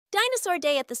Dinosaur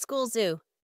Day at the school zoo.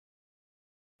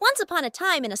 Once upon a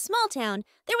time in a small town,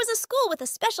 there was a school with a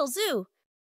special zoo.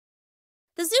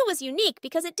 The zoo was unique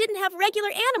because it didn't have regular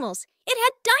animals. It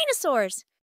had dinosaurs.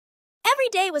 Every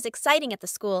day was exciting at the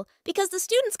school because the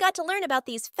students got to learn about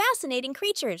these fascinating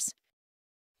creatures.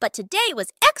 But today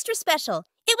was extra special.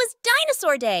 It was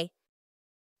Dinosaur Day.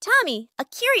 Tommy, a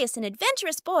curious and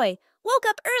adventurous boy, woke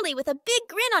up early with a big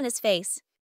grin on his face.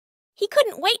 He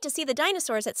couldn't wait to see the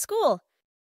dinosaurs at school.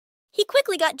 He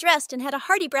quickly got dressed and had a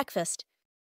hearty breakfast.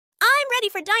 "I'm ready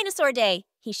for Dinosaur Day,"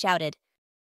 he shouted.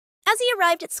 As he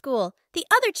arrived at school, the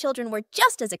other children were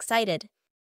just as excited.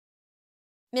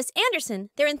 Miss Anderson,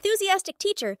 their enthusiastic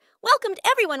teacher, welcomed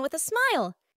everyone with a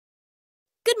smile.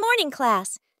 "Good morning,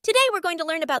 class. Today we're going to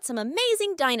learn about some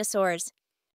amazing dinosaurs."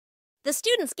 The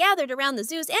students gathered around the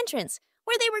zoo's entrance,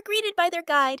 where they were greeted by their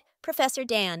guide, Professor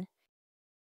Dan.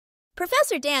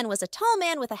 Professor Dan was a tall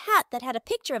man with a hat that had a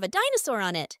picture of a dinosaur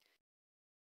on it.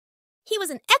 He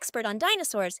was an expert on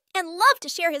dinosaurs and loved to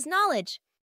share his knowledge.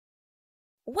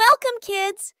 "Welcome,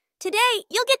 kids! Today,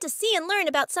 you'll get to see and learn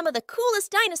about some of the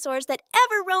coolest dinosaurs that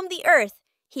ever roamed the earth,"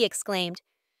 he exclaimed.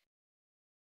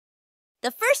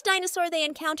 The first dinosaur they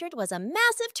encountered was a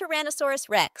massive Tyrannosaurus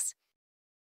Rex.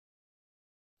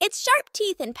 Its sharp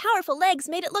teeth and powerful legs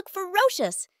made it look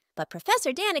ferocious, but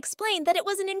Professor Dan explained that it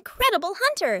was an incredible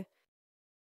hunter.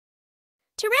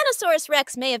 Tyrannosaurus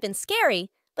Rex may have been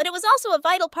scary, but it was also a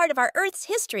vital part of our Earth's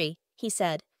history, he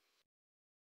said.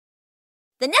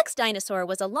 The next dinosaur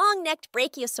was a long-necked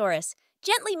Brachiosaurus,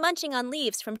 gently munching on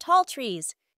leaves from tall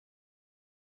trees.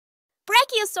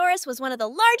 Brachiosaurus was one of the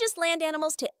largest land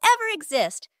animals to ever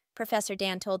exist, Professor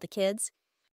Dan told the kids.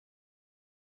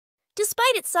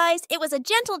 Despite its size, it was a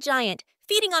gentle giant,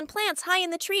 feeding on plants high in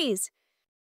the trees.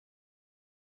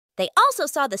 They also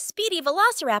saw the speedy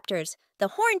Velociraptors, the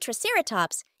horned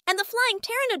Triceratops, and the flying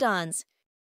Pteranodons.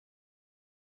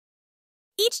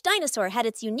 Each dinosaur had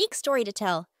its unique story to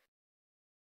tell.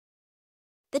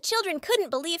 The children couldn't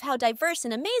believe how diverse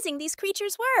and amazing these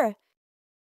creatures were.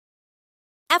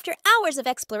 After hours of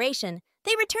exploration,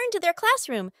 they returned to their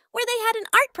classroom, where they had an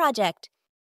art project.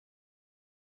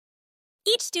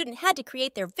 Each student had to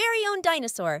create their very own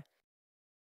dinosaur.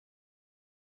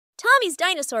 Tommy's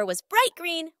dinosaur was bright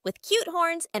green, with cute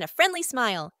horns and a friendly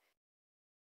smile.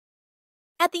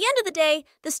 At the end of the day,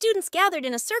 the students gathered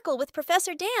in a circle with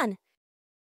Professor Dan.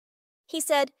 He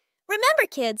said, "Remember,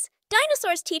 kids,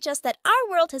 dinosaurs teach us that our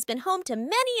world has been home to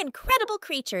many incredible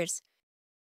creatures.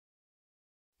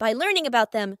 By learning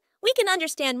about them, we can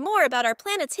understand more about our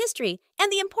planet's history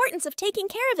and the importance of taking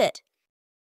care of it."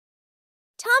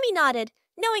 Tommy nodded,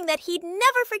 knowing that he'd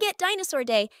never forget Dinosaur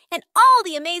Day and all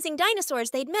the amazing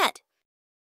dinosaurs they'd met.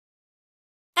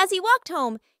 As he walked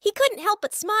home, he couldn't help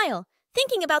but smile,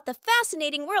 thinking about the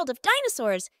fascinating world of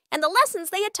dinosaurs and the lessons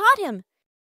they had taught him.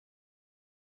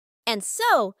 And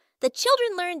so, the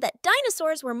children learned that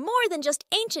dinosaurs were more than just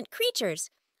ancient creatures.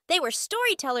 They were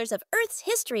storytellers of Earth's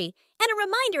history and a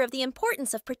reminder of the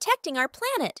importance of protecting our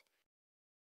planet.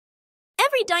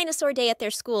 Every Dinosaur Day at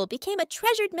their school became a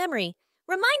treasured memory,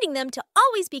 reminding them to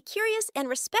always be curious and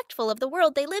respectful of the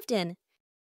world they lived in.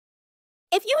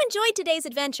 If you enjoyed today's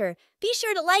adventure, be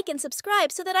sure to like and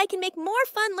subscribe so that I can make more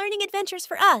fun learning adventures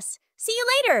for us. See you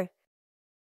later!